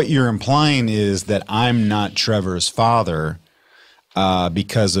what you're implying is that I'm not Trevor's father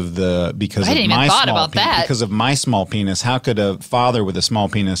because of I didn't even thought about that. Because of my small penis, how could a father with a small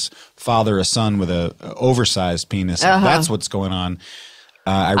penis father a son with a oversized penis? If that's what's going on.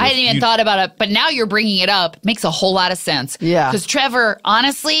 I hadn't even thought about it, but now you're bringing it up. Makes a whole lot of sense. Yeah. Because Trevor,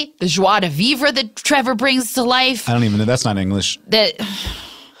 honestly, the joie de vivre that Trevor brings to life, I don't even know. That's not English.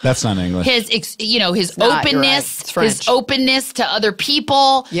 That's not English. his openness, It's French. his openness to other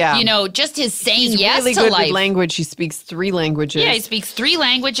people. Yeah. Just his saying He's yes really to good life. with language. He speaks 3 languages. Yeah, he speaks 3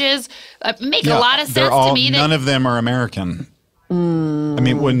 languages. Make Yeah, a lot of they're sense all, to me. None of them are American. I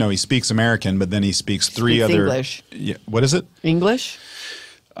mean, well, no, he speaks American, but then he speaks 3 Speaks other. English. Yeah, what is it? English?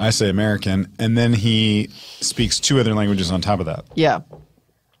 I say American, and then he speaks 2 other languages on top of that. Yeah.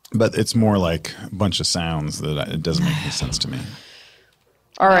 But it's more like a bunch of sounds that it doesn't make any sense to me.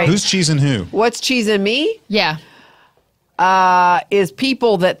 All right. Who's cheesing who? What's cheesing me? Yeah. Is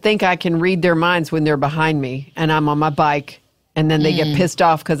people that think I can read their minds when they're behind me and I'm on my bike and then they get pissed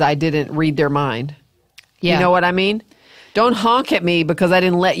off because I didn't read their mind. Yeah. You know what I mean? Don't honk at me because I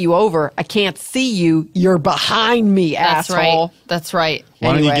didn't let you over. I can't see you. You're behind me, That's asshole. right. That's right. Why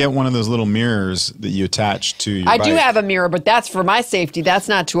don't Anyway. you get one of those little mirrors that you attach to your I bike? do have a mirror, but that's for my safety. That's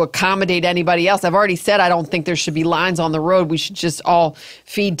not to accommodate anybody else. I've already said I don't think there should be lines on the road. We should just all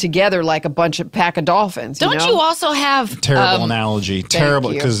feed together like a pack of dolphins. Don't know? you also have Terrible analogy.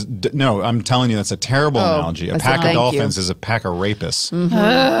 Terrible. you. Because, no, I'm telling you, that's a terrible analogy. A I said pack of thank dolphins you. is a pack of rapists.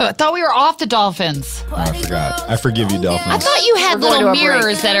 I thought we were off the dolphins. Oh, I forgot. I forgive you, dolphins. I thought you had We're going little to a break.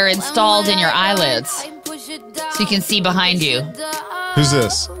 mirrors that are installed in your eyelids so you can see behind you. Who's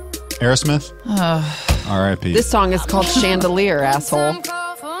this? Aerosmith? R.I.P. This song is called Chandelier, asshole.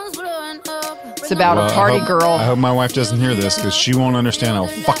 It's about a party I girl. hope my wife doesn't hear this because she won't understand a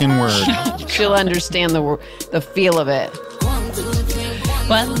fucking word. She'll understand the feel of it.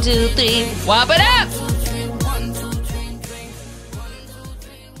 1, 2, 3, womp it up!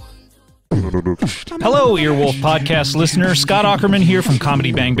 Hello, Earwolf podcast listener. Scott Aukerman here from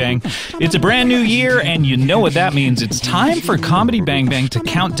Comedy Bang Bang. It's a brand new year, and you know what that means. It's time for Comedy Bang Bang to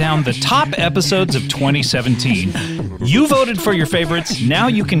count down the top episodes of 2017. You voted for your favorites. Now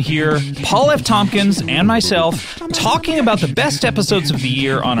you can hear Paul F. Tompkins and myself talking about the best episodes of the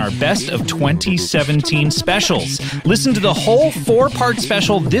year on our Best of 2017 specials. Listen to the whole 4-part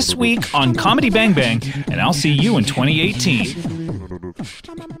special this week on Comedy Bang Bang, and I'll see you in 2018.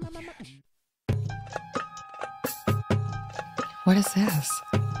 What is this?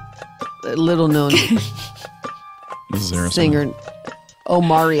 Little known This is Aerosmith. singer,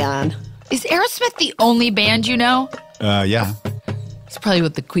 Omarion. Is Aerosmith the only band you know? Yeah. It's probably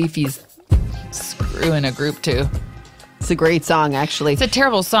what the Queefies screw in a group to. It's a great song, actually. It's a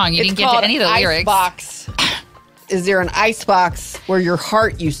terrible song. You It's didn't get to called any of the lyrics. Icebox. Is there an icebox where your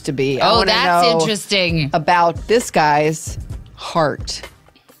heart used to be? I Oh, wanna that's know interesting. about this guy's heart.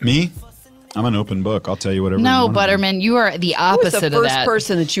 Me? I'm an open book. I'll tell you whatever. No, you want. Butterman, you are the Who was opposite the of first that.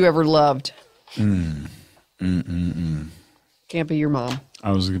 person that you ever loved? Can't be your mom.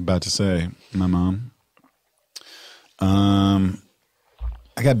 I was about to say my mom.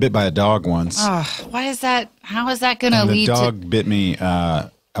 I got bit by a dog once. Why is that? How is that going to And the lead dog bit me. I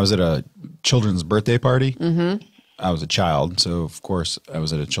was at a children's birthday party. Mm-hmm. I was a child, so of course I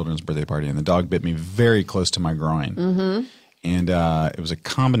was at a children's birthday party, and the dog bit me very close to my groin. Mm-hmm. And it was a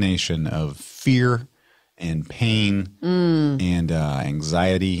combination of fear and pain and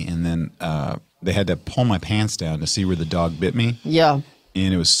anxiety, and then they had to pull my pants down to see where the dog bit me. Yeah.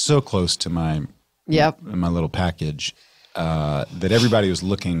 And it was so close to my little package that everybody was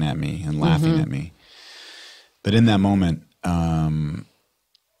looking at me and laughing at me. But in that moment, I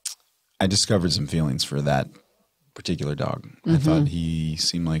discovered some feelings for that particular dog. I thought he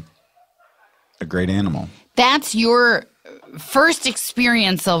seemed like a great animal. That's your first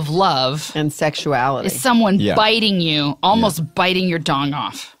experience of love. And sexuality. Is someone Yeah. biting you, almost biting your dong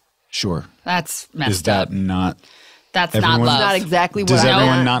off. Sure. That's messed Is that up. not? That's everyone's not love. Not exactly what Does I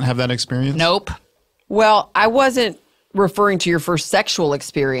everyone meant. not have that experience? Nope. Well, I wasn't referring to your first sexual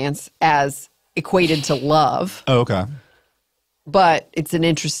experience as equated to love. Oh, okay. But it's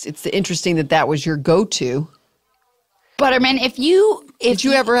interesting that was your go-to. Butterman, Did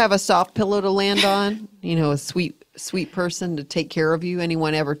you ever have a soft pillow to land on? A sweet person to take care of you?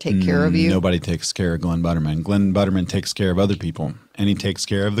 Anyone ever take care of you? Nobody takes care of Glen Butterman. Glen Butterman takes care of other people, and he takes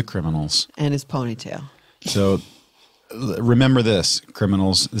care of the criminals. And his ponytail. So remember this,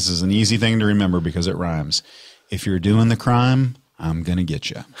 criminals. This is an easy thing to remember because it rhymes. If you're doing the crime, I'm going to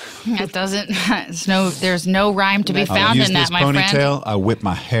get you. It doesn't. There's no rhyme to be found in that, my ponytail, friend. I whip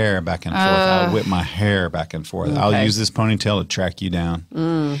my hair back and forth. I'll whip my hair back and forth. Okay. I'll use this ponytail to track you down.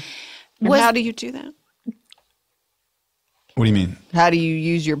 And how do you do that? What do you mean? How do you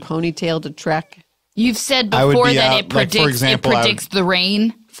use your ponytail to track? You've said before that it predicts the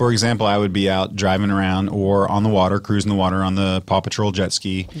rain. For example, I would be out driving around or on the water, cruising the water on the Paw Patrol jet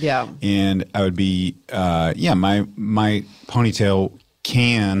ski. Yeah. And I would be, my ponytail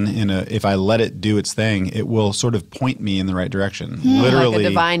can, if I let it do its thing, it will sort of point me in the right direction. Literally. Like a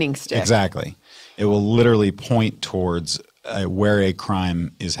divining stick. Exactly. It will literally point towards where a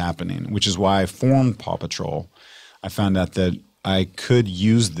crime is happening, which is why I formed Paw Patrol. I found out that I could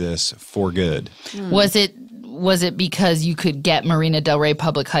use this for good. Was it because you could get Marina Del Rey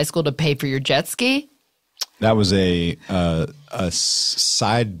Public High School to pay for your jet ski? That was a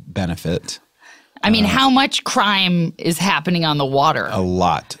side benefit. I mean, how much crime is happening on the water? A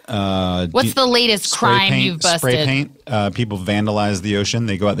lot. What's the latest crime you've busted? Spray paint. People vandalize the ocean.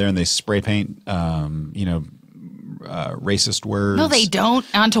 They go out there and they spray paint, racist words. No, they don't.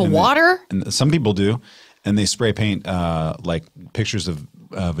 Onto water? And some people do. And they spray paint like pictures of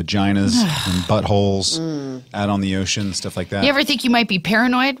vaginas and buttholes out on the ocean, stuff like that. You ever think you might be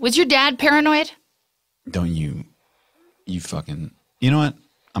paranoid? Was your dad paranoid? Don't you fucking... You know what?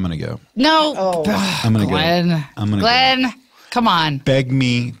 I'm going to go. No. I'm going to go. Glen. Glen, come on. Beg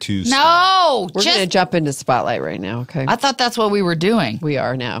me to stop. No. We're going to jump into Spotlight right now, okay? I thought that's what we were doing. We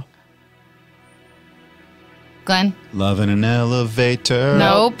are now. Glen? Love in an elevator.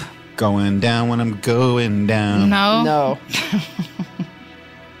 Nope. Going down when I'm going down. No.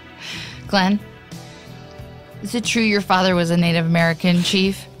 Glen, is it true your father was a Native American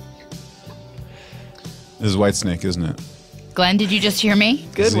chief? This is Whitesnake, isn't it? Glen, did you just hear me?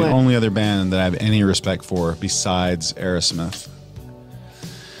 Good It's one. the only other band that I have any respect for besides Aerosmith.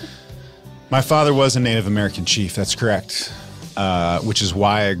 My father was a Native American chief, that's correct. Which is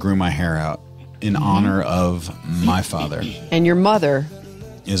why I grew my hair out in honor of my father. And your mother,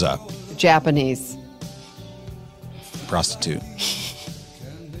 Is a Japanese. prostitute.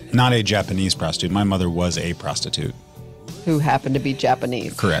 Not a Japanese prostitute. My mother was a prostitute. Who happened to be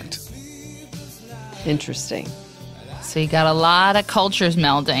Japanese. Correct. Interesting. So you got a lot of cultures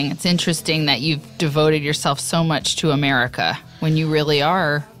melding. It's interesting that you've devoted yourself so much to America when you really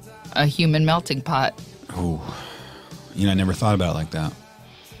are a human melting pot. Oh, I never thought about it like that.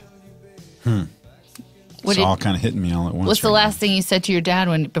 It's all kind of hitting me all at once. What's the right last thing you said to your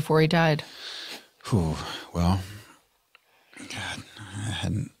dad before he died? now. Well, God, I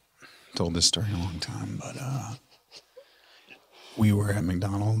hadn't told this story in a long time, but we were at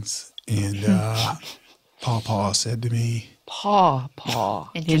McDonald's and Paw said to me, Paw.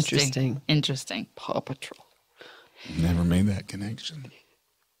 Interesting. Paw Patrol. never made that connection.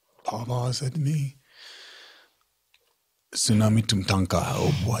 Paw said to me, Tsunami tumtanka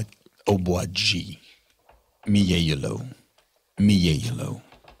obwaji. Miyelo.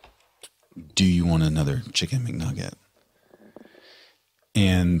 Do you want another chicken McNugget?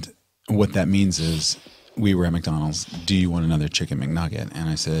 And what that means is we were at McDonald's. Do you want another chicken McNugget? And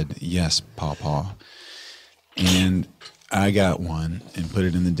I said, yes, Paw. And I got one and put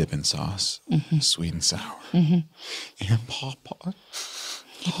it in the dipping sauce, sweet and sour. And Paw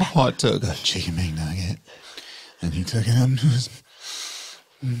took a chicken McNugget and he took it up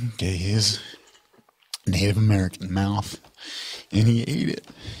to his Native American mouth and he ate it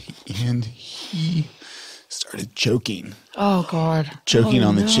and he started choking. Oh, God. Choking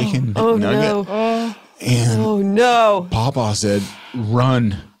on the chicken McNugget. No. And no. Papa said,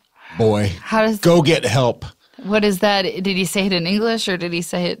 run, boy. How does Go get help. What is that? Did he say it in English or did he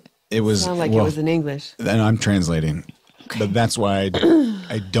say it? It was Sound like it was in English. And I'm translating. But that's why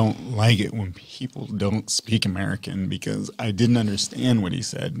I don't like it when people don't speak American because I didn't understand what he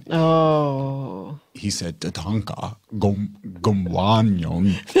said. Oh. He said, Tatanka,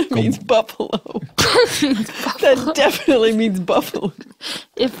 gomwanyon. That means buffalo. That definitely means buffalo.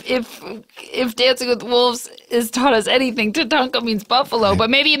 If Dancing with Wolves has taught us anything, Tatanka means buffalo, but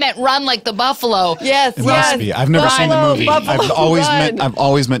maybe he meant run like the buffalo. Yes, It must be. I've never seen the movie. I've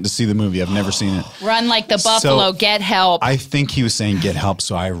always meant to see the movie. I've never seen it. Run like the buffalo, So, get help. I think he was saying get help,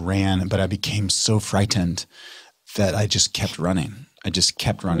 so I ran, but I became so frightened that I just kept running.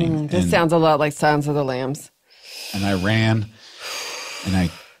 This sounds a lot like Silence of the Lambs. And I ran,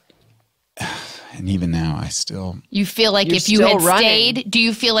 and even now I still. You feel like if you had stayed, do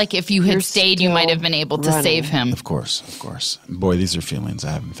you feel like if you had stayed, you might have been able to save him? Of course. Boy, these are feelings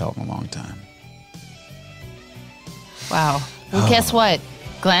I haven't felt in a long time. Wow. Well, guess what,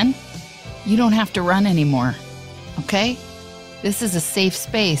 Glenn? You don't have to run anymore, okay? This is a safe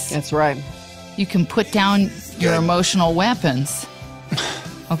space. That's right. You can put down your emotional weapons.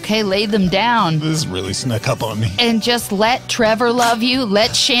 Okay, lay them down. This really snuck up on me. And just let Trevor love you.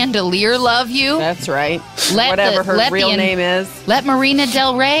 Let Chandelier love you. That's right. Whatever her real name is. Let Marina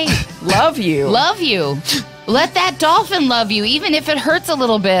Del Rey love you. Love you. Let that dolphin love you, even if it hurts a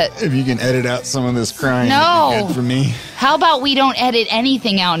little bit. If you can edit out some of this crying, no. Good for me. How about we don't edit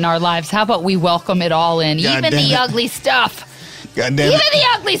anything out in our lives? How about we welcome it all in, God even the ugly stuff. God damn even it. The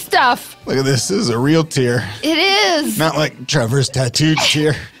ugly stuff. Look at this. This is a real tear. It is. Not like Trevor's tattooed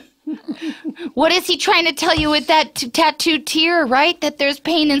tear. What is he trying to tell you with that tattooed tear, right? That there's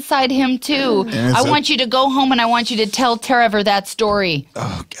pain inside him, too. I want you to go home and I want you to tell Trevor that story.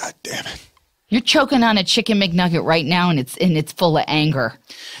 Oh, God damn it. You're choking on a chicken McNugget right now, and it's full of anger.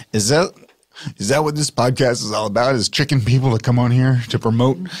 Is that what this podcast is all about? Is tricking people to come on here to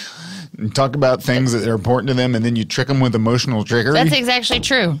promote and talk about things that are important to them, and then you trick them with emotional trickery? That's exactly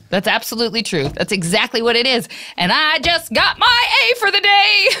true. That's absolutely true. That's exactly what it is. And I just got my A for the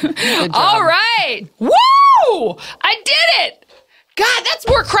day. All right. Woo! I did it. God, that's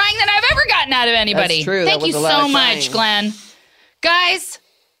more crying than I've ever gotten out of anybody. That's true. Thank you so much, Glenn. Guys.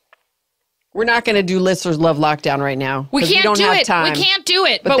 We're not going to do Listeners Love Lockdown right now. We can't do it. Time. We can't do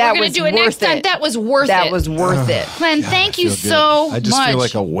it. But we're going to do it next time. That was worth it. That was worth it. Glenn, thank you so much. I just feel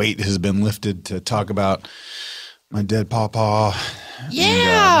like a weight has been lifted to talk about my dead pawpaw.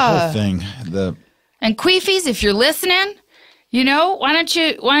 Yeah. And, the whole thing. And Queefies, if you're listening, you know, why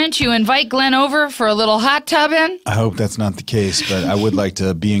don't you invite Glenn over for a little hot tubbing? I hope that's not the case, but I would like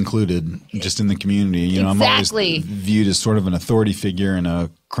to be included just in the community. You know, I'm always viewed as sort of an authority figure and a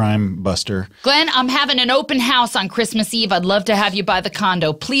crime buster. Glenn, I'm having an open house on Christmas Eve. I'd love to have you by the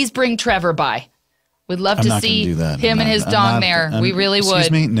condo. Please bring Trevor by. We'd love to see him and his dong there. We really would. Excuse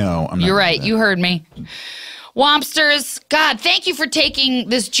me? No, I'm not. You're right. You heard me. Wompsters, God, thank you for taking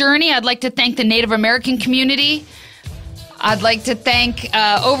this journey. I'd like to thank the Native American community. I'd like to thank this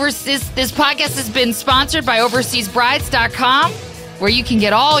podcast has been sponsored by OverseasBrides.com, where you can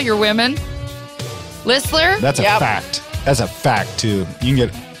get all your women. Listler? That's a fact. That's a fact, too. You can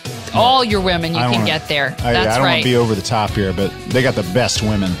get all your women. You can get there. That's right. I don't want to be over the top here, but they got the best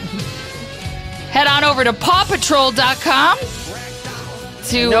women. Head on over to PawPatrol.com.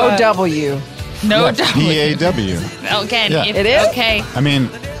 No W. No W. P-A-W. Okay. Yeah. It is? Okay. I mean,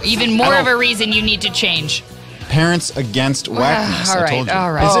 even more of a reason you need to change. Parents Against Whackness. All right, I told you.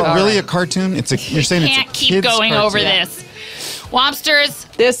 all right. Is it all really right. a cartoon? You're saying it's a can't keep kid's going cartoon. over this.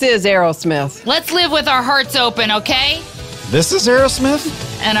 Wompsters, this is Aerosmith. Let's live with our hearts open, okay? This is Aerosmith?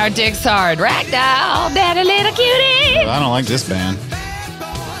 And our dicks hard. Ragdoll, daddy little cutie. I don't like this band.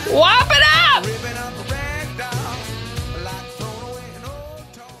 Womp it up!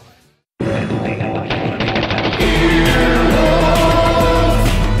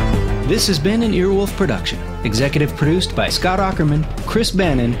 This has been an Earwolf production, executive produced by Scott Aukerman, Chris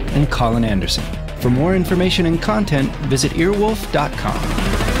Bannon, and Colin Anderson. For more information and content, visit earwolf.com.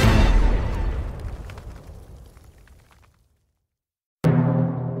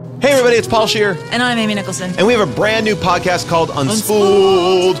 Hey everybody, it's Paul Scheer. And I'm Amy Nicholson. And we have a brand new podcast called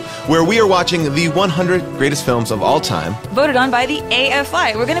Unspooled, where we are watching the 100 greatest films of all time. Voted on by the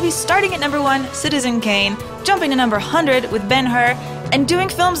AFI. We're going to be starting at number 1, Citizen Kane, jumping to number 100 with Ben-Hur, and doing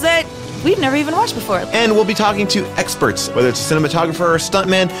films that we've never even watched before. And we'll be talking to experts, whether it's a cinematographer or a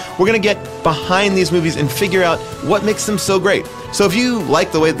stuntman. We're going to get behind these movies and figure out what makes them so great. So if you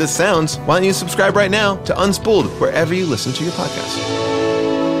like the way this sounds, why don't you subscribe right now to Unspooled, wherever you listen to your podcast.